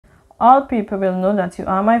All people will know that you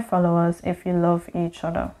are my followers if you love each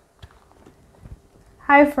other.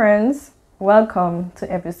 Hi friends, welcome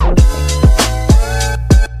to episode 6.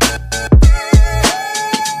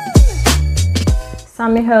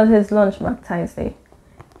 Sammy held his lunch back tightly.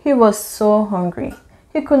 He was so hungry.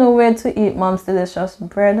 He couldn't wait to eat Mom's delicious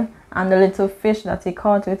bread and the little fish that he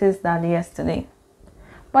caught with his dad yesterday.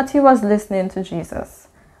 But he was listening to Jesus,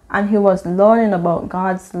 and he was learning about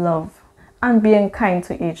God's love and being kind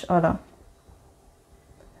to each other.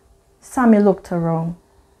 Sammy looked around.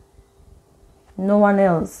 No one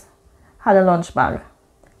else had a lunch bag.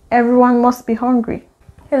 Everyone must be hungry.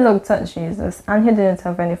 He looked at Jesus, and he didn't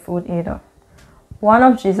have any food either. One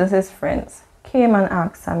of Jesus' friends came and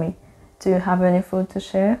asked Sammy, "Do you have any food to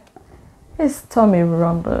share?" His tummy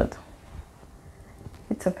rumbled.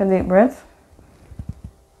 He took a deep breath,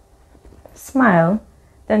 smiled,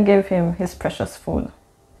 then gave him his precious food.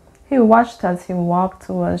 He watched as he walked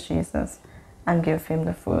towards Jesus and gave him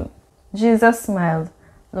the food. Jesus smiled,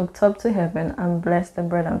 looked up to heaven, and blessed the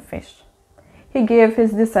bread and fish. He gave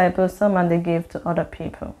his disciples some, and they gave to other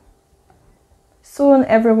people. Soon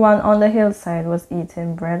everyone on the hillside was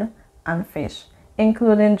eating bread and fish,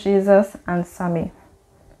 including Jesus and Sammy.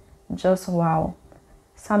 Just wow.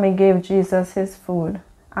 Sammy gave Jesus his food,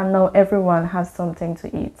 and now everyone has something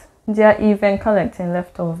to eat. They are even collecting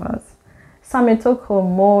leftovers. Sammy took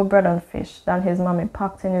home more bread and fish than his mommy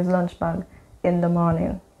packed in his lunch bag in the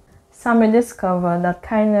morning. Sammy discovered that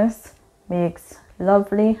kindness makes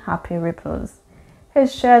lovely, happy ripples.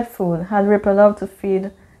 His shared food had rippled out to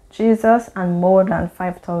feed Jesus and more than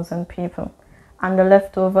 5,000 people, and the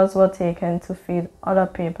leftovers were taken to feed other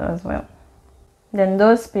people as well. Then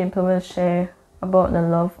those people will share about the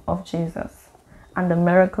love of Jesus, and the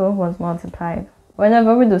miracle was multiplied.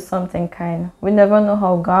 Whenever we do something kind, we never know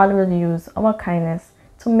how God will use our kindness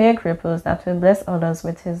to make ripples that will bless others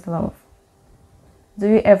with His love. Do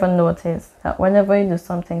you ever notice that whenever you do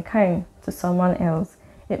something kind to someone else,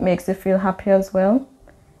 it makes you feel happy as well?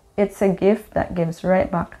 It's a gift that gives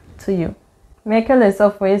right back to you. Make a list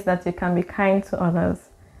of ways that you can be kind to others,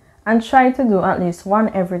 and try to do at least one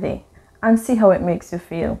every day and see how it makes you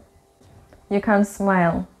feel. You can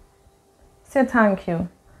smile, say thank you,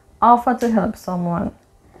 offer to help someone,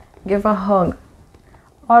 give a hug,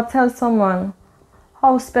 or tell someone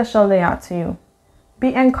how special they are to you.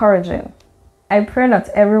 Be encouraging. I pray that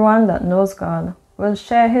everyone that knows God will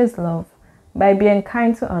share His love by being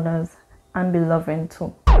kind to others and be loving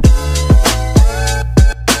too.